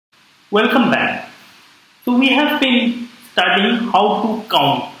Welcome back. So we have been studying how to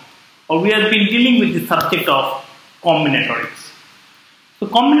count, or we have been dealing with the subject of combinatorics. So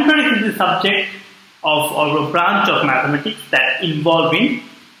combinatorics is the subject of or a branch of mathematics that involve in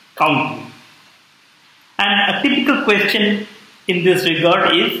counting. And a typical question in this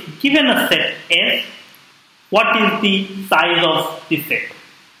regard is, given a set S, what is the size of the set,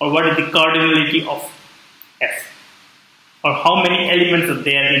 or what is the cardinality of S, or how many elements are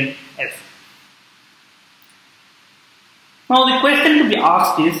there in S. Now the question to be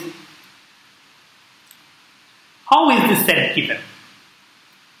asked is, how is the set given?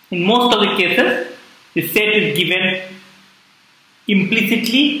 In most of the cases, the set is given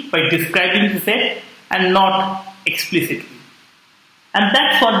implicitly by describing the set and not explicitly. And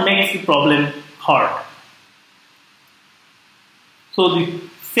that's what makes the problem hard. So the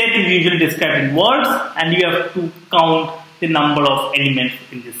set is usually described in words, and you have to count the number of elements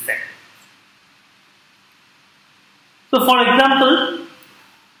in this set. So for example,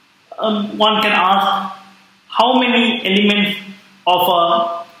 one can ask how many elements of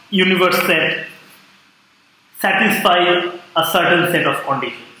a universe set satisfy a certain set of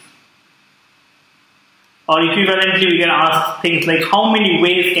conditions. Or equivalently, we can ask things like how many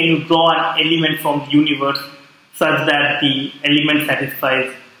ways can you draw an element from the universe such that the element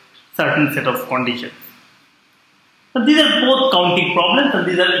satisfies certain set of conditions. So these are both counting problems, and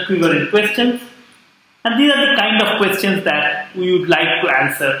these are equivalent questions, and these are the kind of questions that we would like to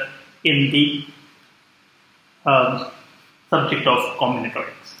answer in the subject of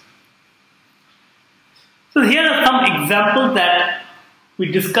combinatorics. So here are some examples that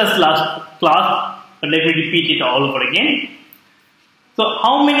we discussed last class, but let me repeat it all over again. So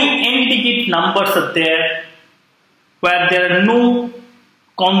how many n-digit numbers are there where there are no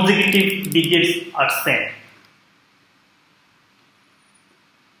consecutive digits are sent?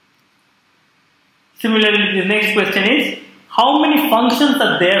 Similarly, the next question is, how many functions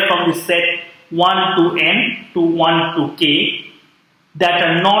are there from the set 1 to n to 1 to k that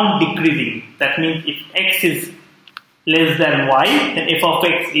are non-decreasing? That means if x is less than y, then f of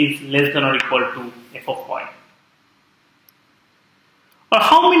x is less than or equal to f of y. Or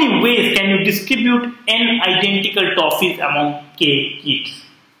how many ways can you distribute n identical toffees among k kids?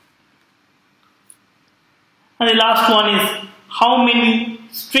 And the last one is, how many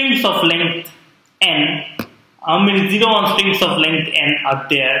strings of length n, how many 0-1 strings of length n are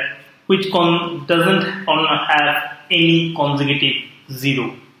there which doesn't have any consecutive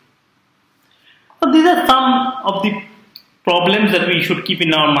 0. So these are some of the problems that we should keep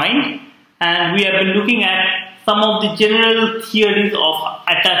in our mind, and we have been looking at some of the general theories of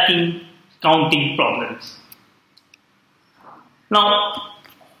attacking counting problems. Now,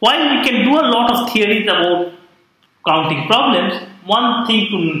 while we can do a lot of theories about counting problems, one thing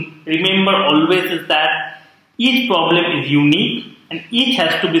to remember always is that each problem is unique and each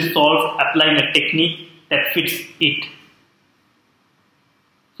has to be solved applying a technique that fits it.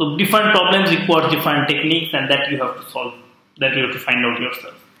 So different problems require different techniques, and that you have to solve, that you have to find out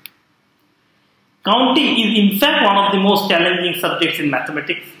yourself. Counting is in fact one of the most challenging subjects in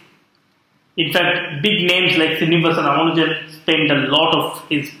mathematics. In fact, big names like Srinivasa Ramanujan spend a lot of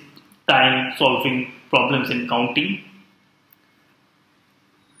his time solving problems in counting.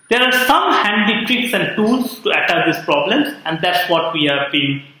 There are some handy tricks and tools to attack these problems, and that's what we have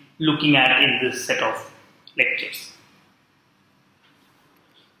been looking at in this set of lectures.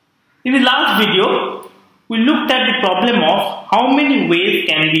 In the last video, we looked at the problem of how many ways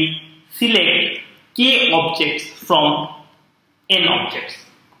can we select k objects from n objects.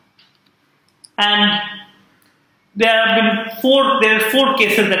 And there are four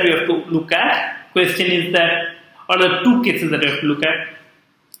cases that we have to look at. Question is that, or there are two cases that we have to look at.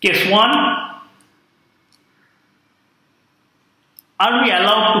 Case 1, are we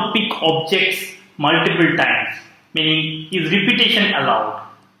allowed to pick objects multiple times? Meaning, is repetition allowed?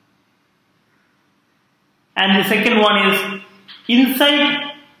 And the second one is,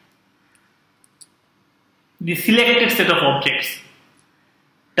 inside the selected set of objects,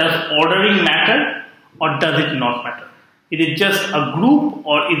 does ordering matter or does it not matter? Is it just a group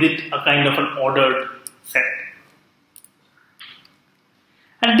or is it a kind of an ordered set?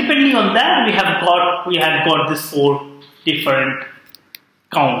 And depending on that, we have got these 4 different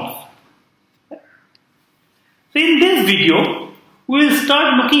counts. So in this video, we will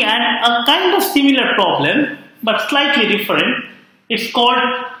start looking at a kind of similar problem, but slightly different. It's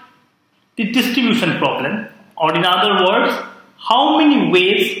called the distribution problem, or in other words, how many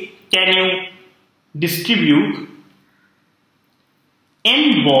ways can you distribute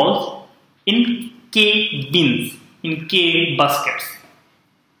n balls in k bins, in k baskets.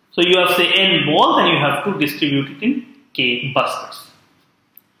 So you have say n balls and you have to distribute it in k baskets.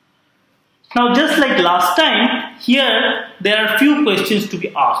 Now just like last time, here there are few questions to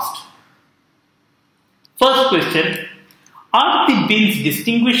be asked. First question, are the bins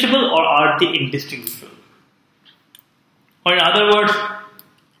distinguishable or are they indistinguishable? Or in other words,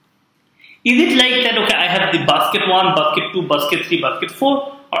 is it like that, okay, I have the basket 1, basket 2, basket 3, basket 4,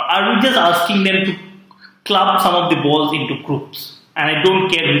 or are we just asking them to club some of the balls into groups? And I don't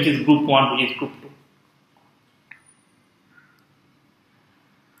care which is group 1, which is group 2.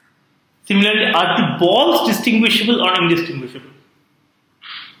 Similarly, are the balls distinguishable or indistinguishable?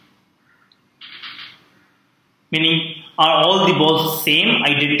 Meaning, are all the balls same,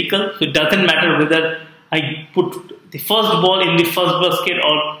 identical? So it doesn't matter whether I put the first ball in the first basket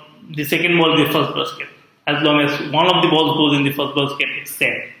or the second ball in the first basket. As long as one of the balls goes in the first basket, it's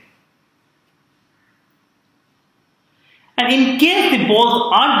same. And in case the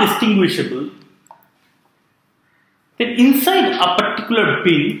balls are distinguishable, then inside a particular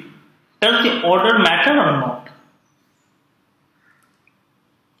bin, does the order matter or not?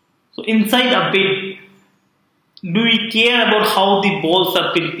 So inside a bin, do we care about how the balls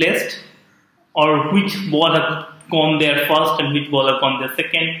have been placed? Or which ball have gone there first and which ball have gone there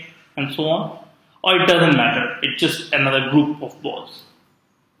second and so on? Or it doesn't matter, it's just another group of balls.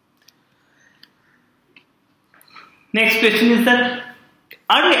 Next question is that,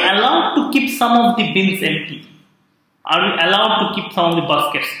 are we allowed to keep some of the bins empty? Are we allowed to keep some of the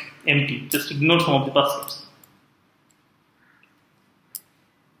baskets empty? Just ignore some of the baskets.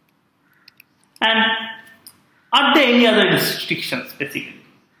 And are there any other restrictions basically?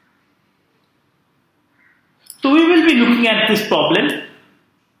 So we will be looking at this problem.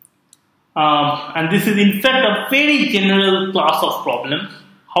 And this is in fact a very general class of problems.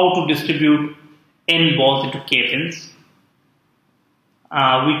 How to distribute n balls into k bins.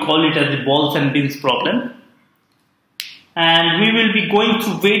 We call it as the balls and bins problem. And we will be going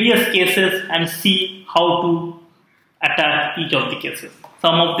through various cases and see how to attack each of the cases.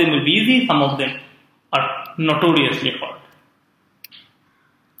 Some of them will be easy, some of them are notoriously hard.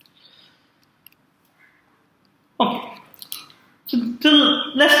 Okay, so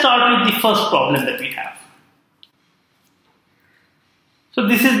let's start with the first problem that we have. So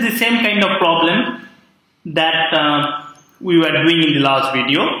this is the same kind of problem that we were doing in the last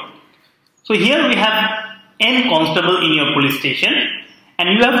video. So here we have n constable in your police station and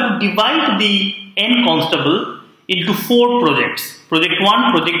you have to divide the n constable into 4 projects. Project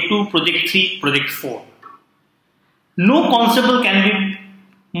 1, project 2, project 3, project 4. No constable can be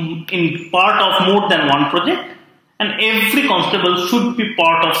in part of more than one project and every constable should be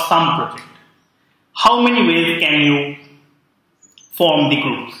part of some project. How many ways can you form the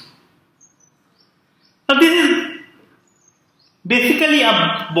groups? Now this is basically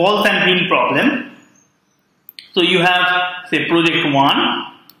a balls and bin problem. So you have say project 1,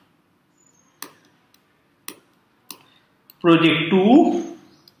 project 2,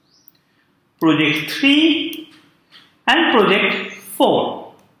 project 3 and project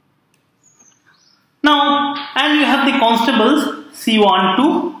 4. Now, and you have the constables C1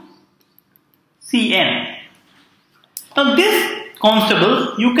 to Cn. Now this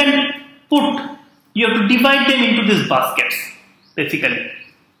constables you can put, you have to divide them into these baskets basically.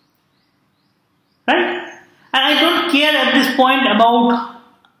 Right? And I don't care at this point about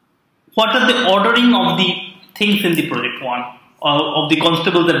what are the ordering of the things in the project 1 or of the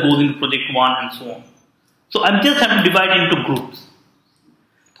constables that goes into project 1 and so on. So I just have to divide into groups.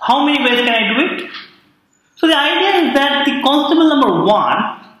 How many ways can I do it? So the idea is that the constable number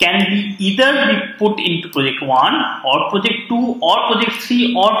 1 can be either be put into project 1 or project 2 or project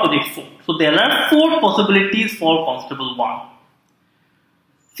 3 or project 4. So there are 4 possibilities for constable 1.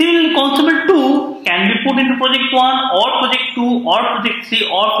 Similarly, constable 2 can be put into project 1 or project 2 or project 3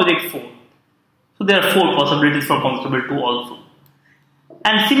 or project 4. So there are 4 possibilities for constable 2 also.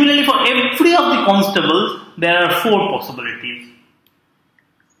 And similarly for every of the constables, there are 4 possibilities.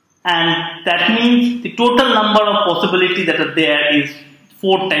 And that means the total number of possibilities that are there is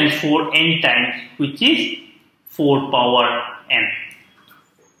 4 times 4 n times, which is 4 power n.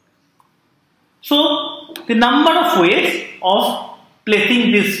 So the number of ways of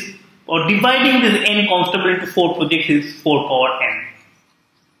placing this or dividing this n constable into 4 projects is 4 power n.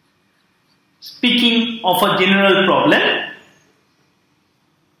 Speaking of a general problem,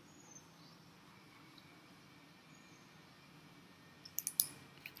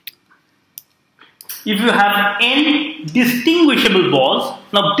 if you have n distinguishable balls,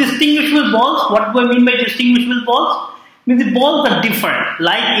 now distinguishable balls, what do I mean by distinguishable balls? Means the balls are different,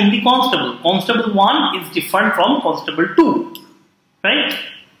 like in the constable. Constable 1 is different from constable 2, right?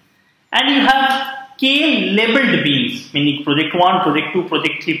 and you have K labeled beans, meaning project 1, project 2,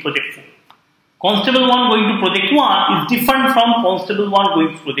 project 3, project 4. Constable 1 going to project 1 is different from constable 1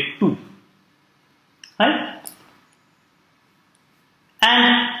 going to project 2. Right?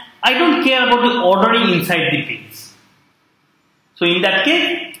 And I don't care about the ordering inside the beans. So in that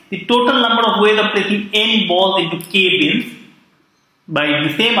case, the total number of ways of placing n balls into K bins by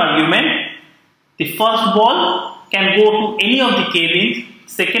the same argument, the first ball can go to any of the K bins,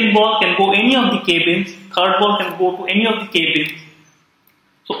 second ball can go any of the K bins, third ball can go to any of the K bins.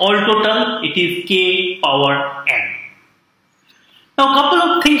 So all total it is K power n. Now a couple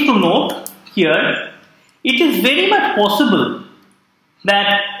of things to note here. It is very much possible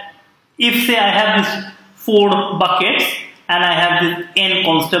that if say I have these 4 buckets and I have this n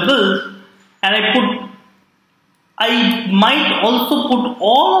constables and I might also put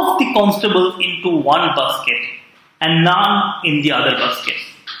all of the constables into one basket and none in the other basket.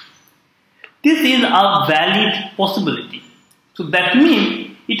 This is a valid possibility. So that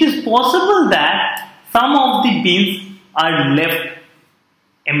means it is possible that some of the bins are left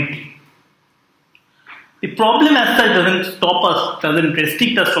empty. The problem as such doesn't stop us, doesn't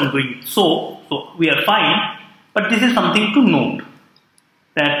restrict us from doing so we are fine, but this is something to note,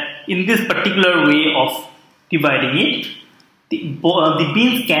 that in this particular way of dividing it, the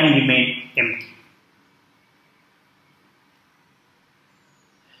bins can remain empty.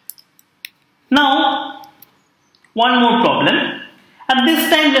 Now, one more problem. At this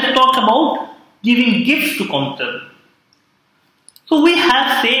time, let's talk about giving gifts to constable. So we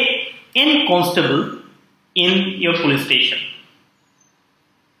have, say, n constable in your police station,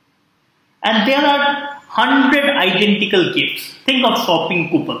 and there are 100 identical gifts. Think of shopping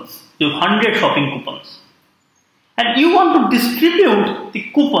coupons. You have 100 shopping coupons, and you want to distribute the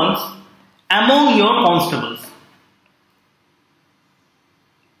coupons among your constables.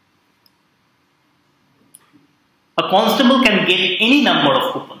 A constable can get any number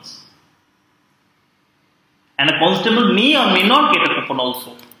of coupons, and a constable may or may not get a coupon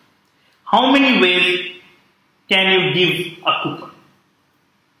also. How many ways can you give a coupon?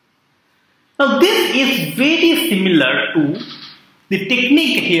 Now this is very similar to the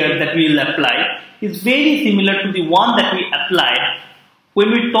technique here that we will apply, is very similar to the one that we applied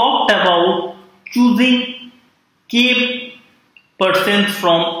when we talked about choosing K percents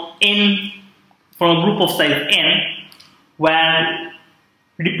from n, from a group of size n, where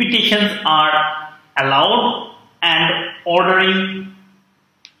repetitions are allowed and ordering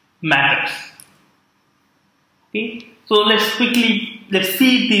matters. Okay, so let's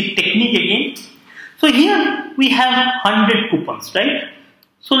see the technique again. So here we have 100 coupons, right?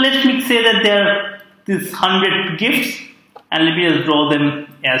 So let me say that there are these 100 gifts, and let me just draw them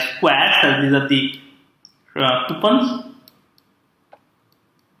as squares, as these are the coupons.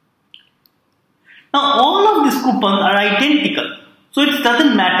 Now all of these coupons are identical, so it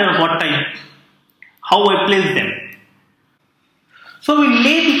doesn't matter how I place them. So we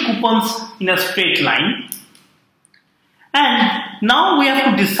lay the coupons in a straight line, and now we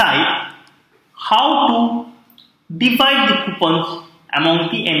have to decide how to divide the coupons among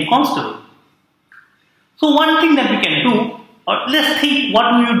the n constables. So one thing that we can do, or let's think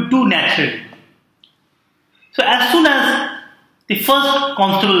what we would do naturally. So as soon as the first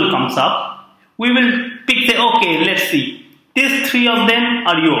constable comes up, we will say, okay, let's see, these 3 of them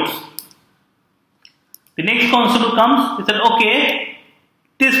are yours. The next constable comes, we said, okay,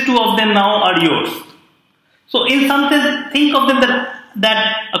 these 2 of them now are yours. So in some sense, think of them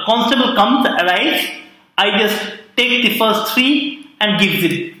that a constable arrives, I just take the first 3 and gives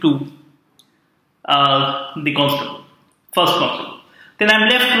it to the constable, first constable. Then I'm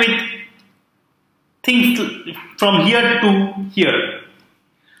left with things from here to here.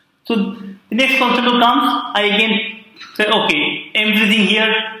 So the next constable comes, I again say, okay, everything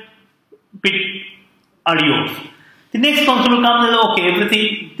here are yours. The next constable comes and says, okay,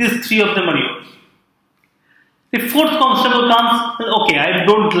 everything, these 3 of them are yours. The fourth constable comes, okay, I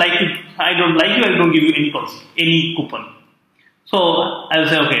don't like you, I don't give you any coupon. So I will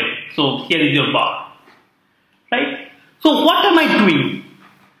say, okay, so here is your bar, right? So what am I doing?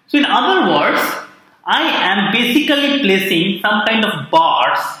 So in other words, I am basically placing some kind of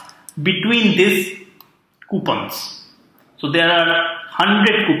bars between these coupons. So there are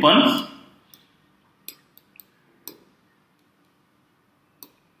 100 coupons.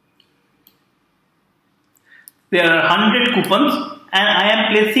 There are 100 coupons, and I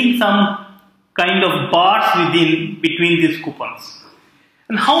am placing some kind of bars between these coupons.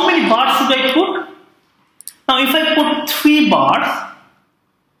 And how many bars should I put? Now if I put 3 bars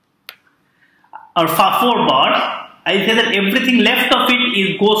or 4 bars, I say that everything left of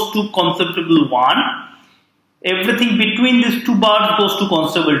it goes to constable 1. Everything between these two bars goes to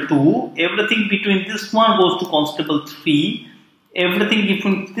constable 2. Everything between this one goes to constable 3. Everything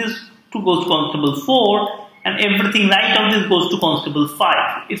between this two goes to constable 4. And everything right of this goes to constable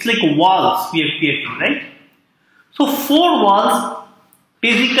 5. It's like walls we are creating, right? So 4 walls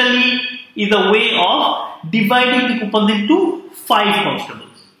basically is a way of dividing the coupons into 5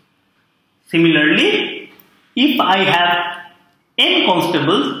 constables. Similarly, if I have n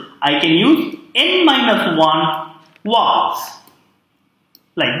constables, I can use n minus 1 walls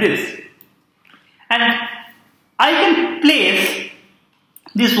like this. And I can place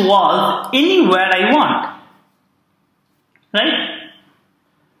this walls anywhere I want, right?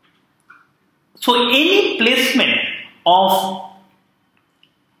 So any placement of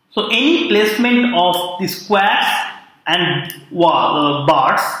the squares and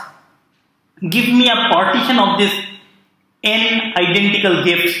bars give me a partition of this n identical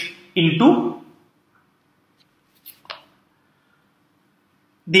gifts into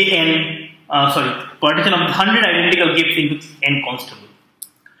the partition of the 100 identical gifts into n constable.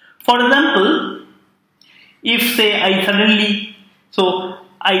 For example, if say I suddenly, so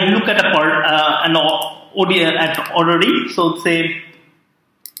I look at an ordering, so say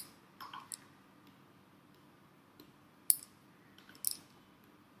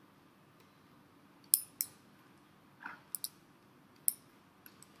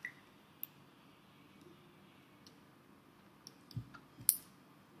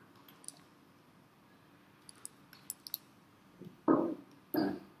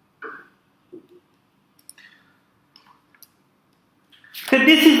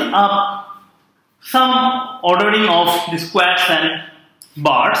this is some ordering of the squares and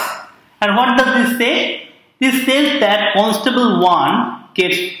bars. And what does this say? This says that constable 1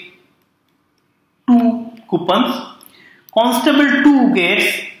 gets 2 coupons. Constable 2 gets,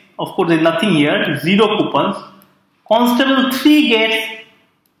 of course there is nothing here, 0 coupons. Constable 3 gets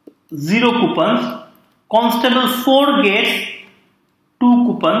 0 coupons. Constable 4 gets 2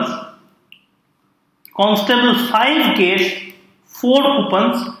 coupons. Constable 5 gets 4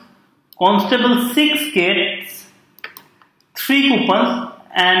 coupons, constable 6 gets 3 coupons,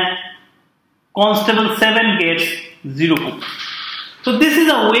 and constable 7 gets 0 coupons. So this is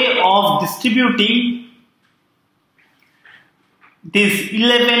a way of distributing these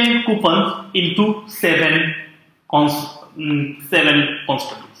 11 coupons into 7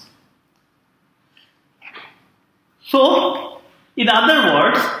 constables. So in other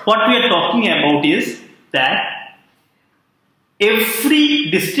words, what we are talking about is that every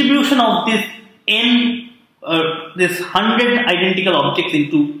distribution of this this 100 identical objects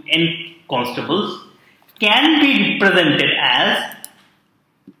into n constables can be represented as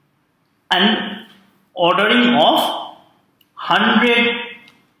an ordering of 100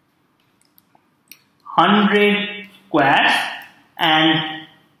 squares and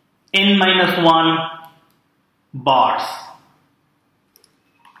n minus 1 bars.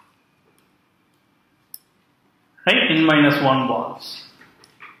 Right, n minus 1 balls.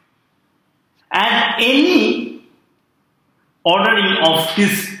 And any ordering of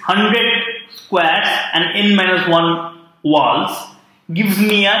this 100 squares and n minus 1 walls gives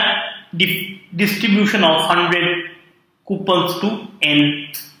me a distribution of 100 coupons to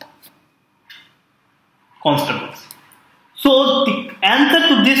n constables. So the answer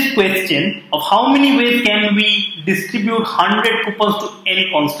to this question of how many ways can we distribute 100 coupons to n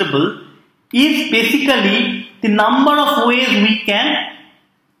constable is basically the number of ways we can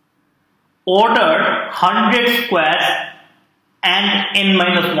order 100 squares and n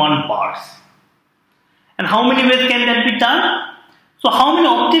minus 1 bars. And how many ways can that be done? So how many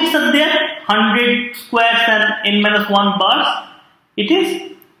objects are there? 100 squares and n minus 1 bars. It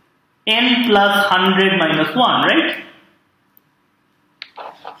is n plus 100 minus 1, right?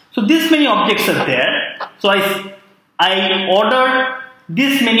 So this many objects are there. So I ordered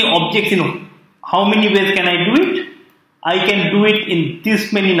this many objects in how many ways can I do it? I can do it in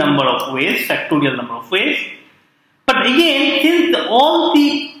this many number of ways, factorial number of ways. But again, since all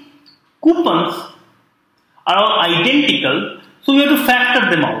the coupons are all identical, so we have to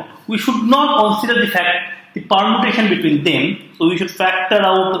factor them out. We should not consider the permutation between them. So we should factor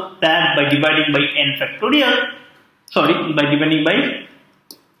out that by dividing by n factorial. Sorry, by dividing by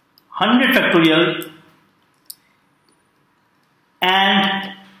 100 factorial.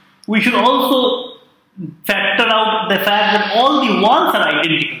 And we should also factor out the fact that all the walls are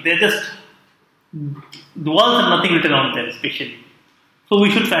identical. They're just, the walls have nothing written on them especially. So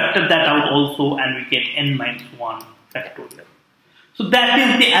we should factor that out also, and we get n minus 1 factorial. So that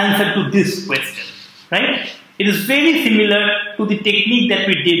is the answer to this question, right? it is very similar to the technique that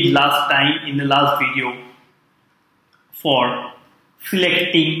we did last time in the last video for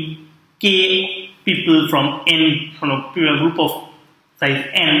selecting k people from n, from a group of size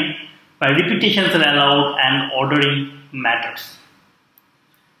n, by repetitions are allowed and ordering matters.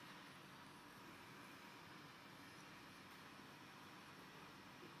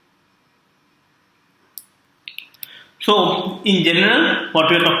 So in general, what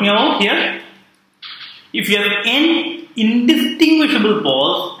we are talking about here, if you have n indistinguishable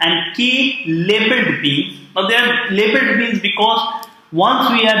balls and k labeled beans, now they are labeled beans because once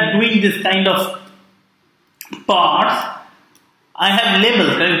we are doing this kind of parts, I have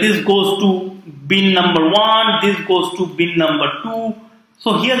labels, right? This goes to bin number 1, this goes to bin number 2.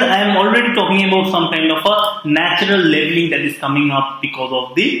 So here I am already talking about some kind of a natural labeling that is coming up because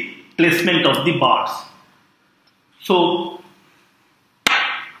of the placement of the bars. So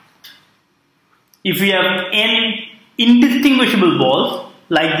if we have n indistinguishable balls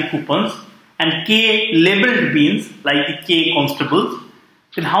like the coupons and k labeled beans like the k constables,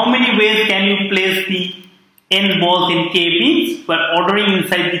 then how many ways can you place the n balls in k bins, where ordering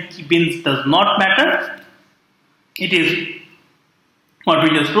inside the bins does not matter? It is what we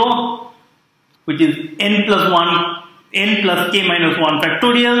just wrote, which is n plus 1, n plus k minus 1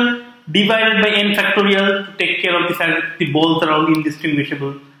 factorial divided by n factorial to take care of the fact that the balls are all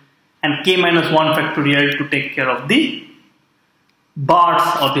indistinguishable, and k minus 1 factorial to take care of the bars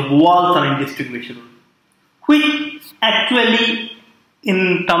or the walls are indistinguishable, which actually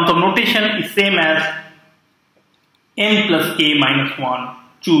in terms of notation is same as n plus k minus 1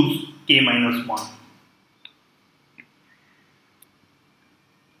 choose k minus 1.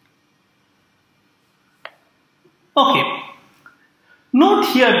 Okay. Note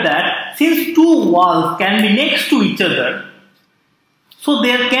here that since two walls can be next to each other, so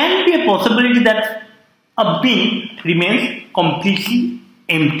there can be a possibility that a bin remains completely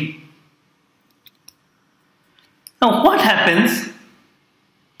empty. Now what happens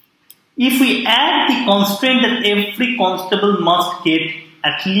if we add the constraint that every constable must get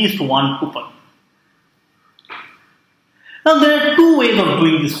at least one coupon? Now there are two ways of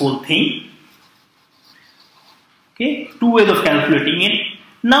doing this whole thing. Okay, two ways of calculating it.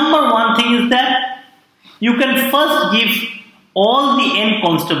 Number one thing is that you can first give all the n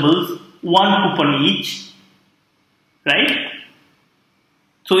constables one coupon each, right?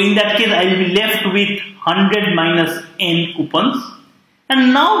 So in that case I will be left with 100 minus n coupons,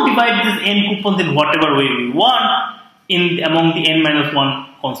 and now divide this n coupons in whatever way we want among the n minus 1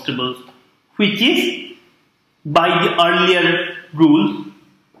 constables, which is by the earlier rule,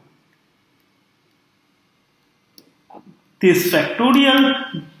 this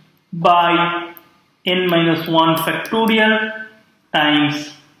factorial by n minus 1 factorial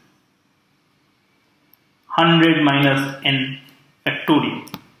times 100 minus n factorial,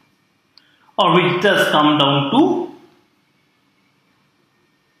 or which does come down to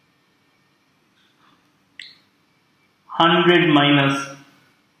 100 minus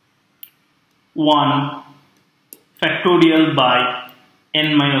 1 factorial by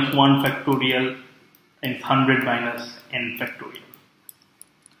n minus 1 factorial times 100 minus n factorial,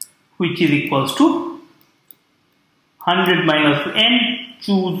 which is equals to 100 minus n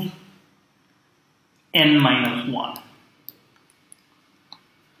choose n minus 1.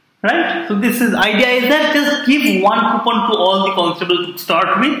 Right? So this is idea is that just give one coupon to all the constables to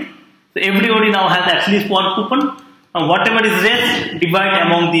start with. So everybody now has at least one coupon, and whatever is rest divide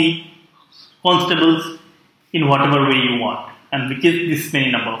among the constables in whatever way you want, and which is this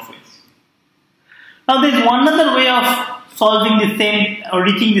many number of ways. Now there is one other way of solving the same or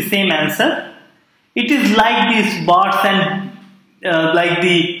reaching the same answer. It is like this bars and like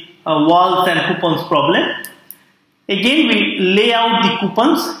the walls and coupons problem. Again we lay out the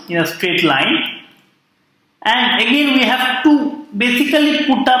coupons in a straight line, and again we have to basically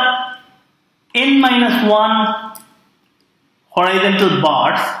put up n minus 1 horizontal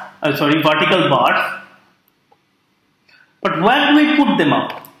bars, vertical bars. But where do we put them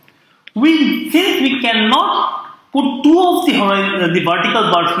up? Since we cannot put two of the vertical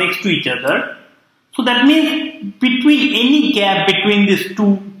bars next to each other, so that means between any gap between these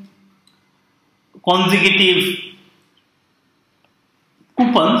two consecutive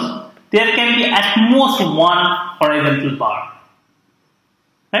coupons, there can be at most one horizontal bar,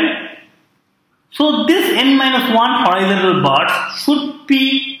 right? So this n minus 1 horizontal bars should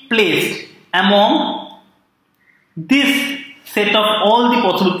be placed among this set of all the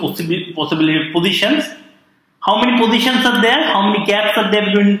possible positions. How many positions are there? How many gaps are there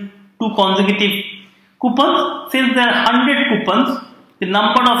between two consecutive coupons? Since there are 100 coupons, the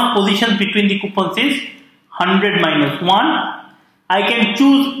number of positions between the coupons is 100 minus 1. I can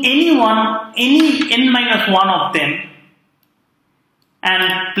choose any n minus 1 of them and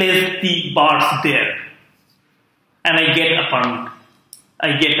place the bars there. And I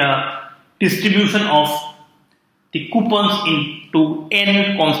get a distribution of the coupons into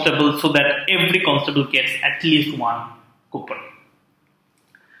n constables so that every constable gets at least one coupon.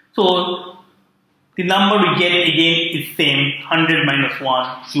 So the number we get again is same, 100 minus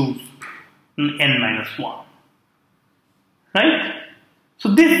 1, choose n minus 1. Right? So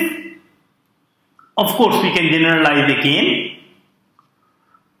this, of course, we can generalize again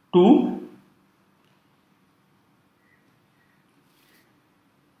to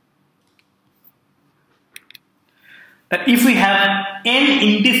that if we have n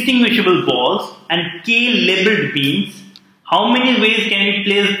indistinguishable balls and k labeled beans, how many ways can we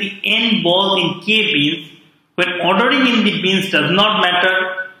place the n balls in k beans when ordering in the beans does not matter,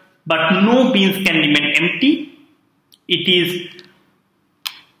 but no beans can remain empty? It is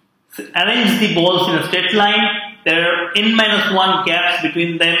arrange the balls in a straight line. There are n minus 1 gaps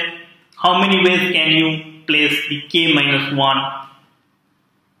between them. How many ways can you place the k minus 1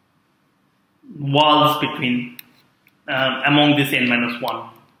 walls between among these n minus 1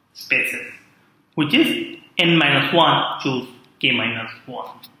 spaces, which is n minus 1 choose k minus 1.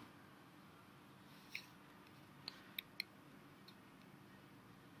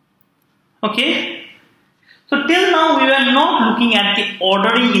 Okay. So till now we were not looking at the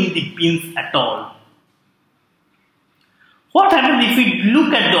ordering in the beans at all. What happens if we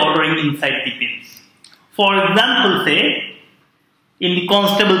look at the ordering inside the beans? For example, say in the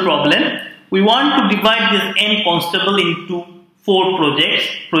constable problem, we want to divide this n constable into 4 projects,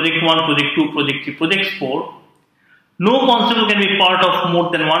 project 1, project 2, project 3, project 4. No constable can be part of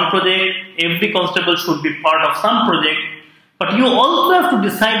more than one project. Every constable should be part of some project. But you also have to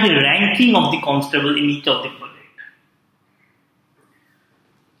decide the ranking of the constable in each of the projects.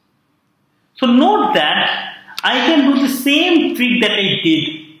 So note that I can do the same trick that I did,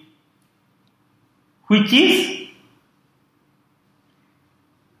 which is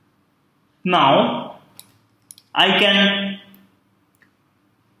now I can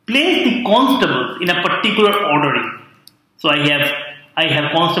place the constables in a particular ordering. So I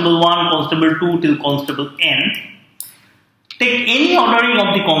have constable 1, constable 2 till constable n. Take any ordering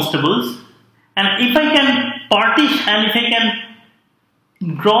of the constables, and if I can partition and if I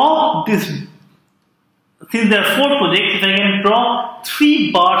can draw this, since there are 4 projects, if I can draw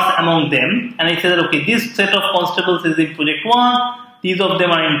 3 bars among them, and I say that okay, this set of constables is in project 1, these of them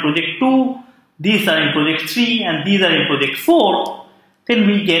are in project 2, these are in project 3, and these are in project 4, then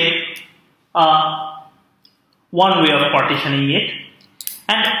we get one way of partitioning it.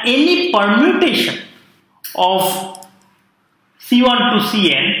 And any permutation of C1 to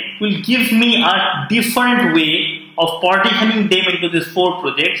Cn will give me a different way of partitioning them into these 4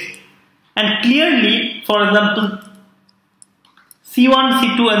 projects. And clearly, for example, C1,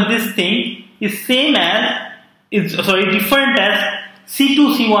 C2 and this thing is same as, different as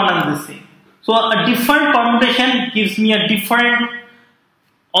C2, C1 and this thing. So a different permutation gives me a different,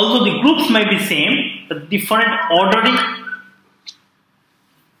 although the groups might be same, but different ordering,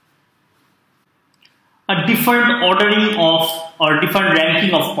 a different ordering of or different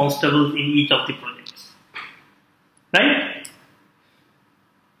ranking of constables in each of the projects, right?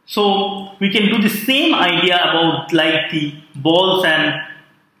 So we can do the same idea about like the balls and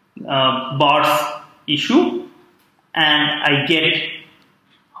bars issue, and I get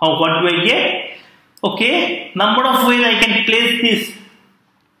what do I get? Okay, number of ways I can place this.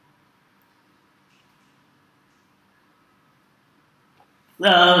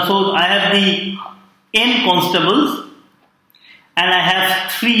 So I have the n constables and I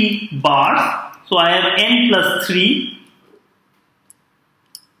have 3 bars. So I have n plus 3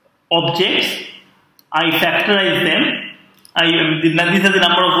 objects. I factorize them. These are the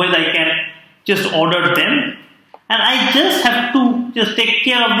number of ways I can just order them. And I just have to just take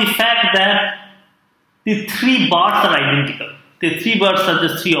care of the fact that the 3 bars are identical. The 3 bars are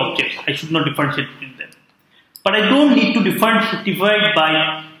just 3 objects. I should not differentiate between them. But I don't need to divide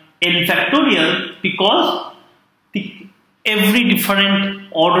by n factorial because every different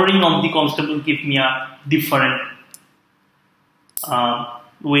ordering of the constable gives me a different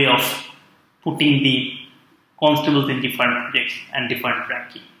way of putting the constables in different projects and different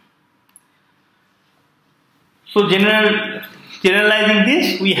ranking. So generalizing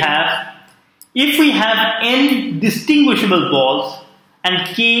this, we have, if we have n distinguishable balls and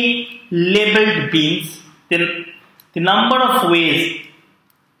k labeled beans, then the number of ways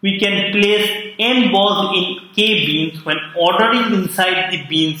we can place n balls in k beans when ordering inside the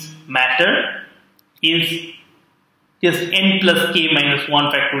beans matter. is just n plus k minus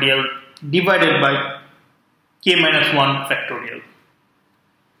 1 factorial divided by k minus 1 factorial.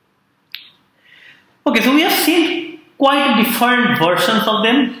 Okay, so we have seen quite different versions of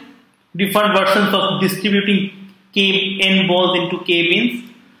them, different versions of distributing n balls into k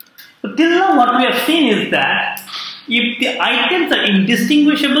bins. So till now what we have seen is that if the items are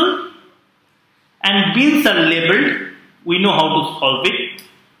indistinguishable and bins are labeled, we know how to solve it,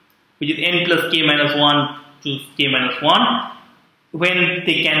 which is n plus k minus 1 choose k minus 1 when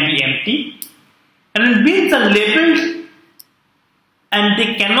they can be empty. And when bins are labeled and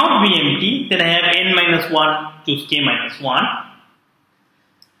they cannot be empty, then I have n minus 1 choose k minus 1.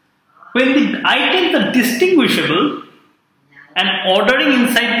 When the items are distinguishable and ordering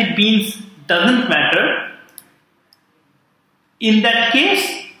inside the bins doesn't matter, in that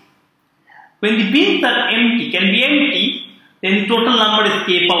case, when the bins are empty, can be empty, then the total number is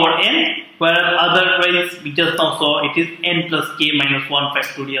k power n, whereas otherwise we just now saw it is n plus k minus 1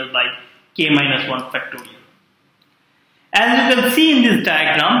 factorial by k minus 1 factorial. As you can see in this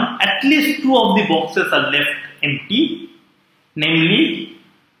diagram, at least two of the boxes are left empty. Namely,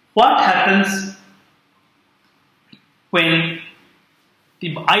 what happens when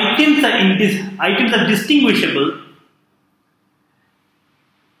the items are distinguishable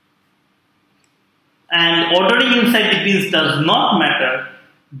and ordering inside the bins does not matter,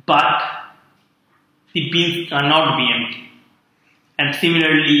 but the bins cannot be empty. And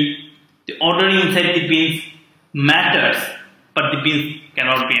similarly, the ordering inside the bins matters, but the bins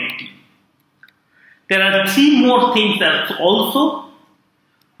cannot be empty. There are three more things that also,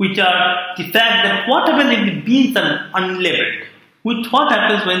 which are the fact that what happens if the bins are unlabeled, what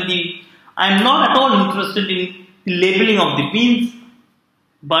happens when I am not at all interested in the labeling of the bins,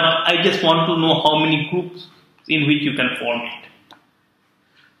 but I just want to know how many groups in which you can form it.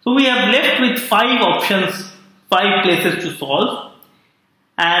 So we have left with 5 options, 5 places to solve,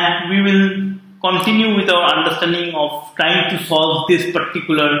 and we will continue with our understanding of trying to solve this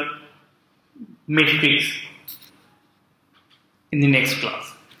particular matrix in the next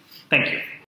class. Thank you.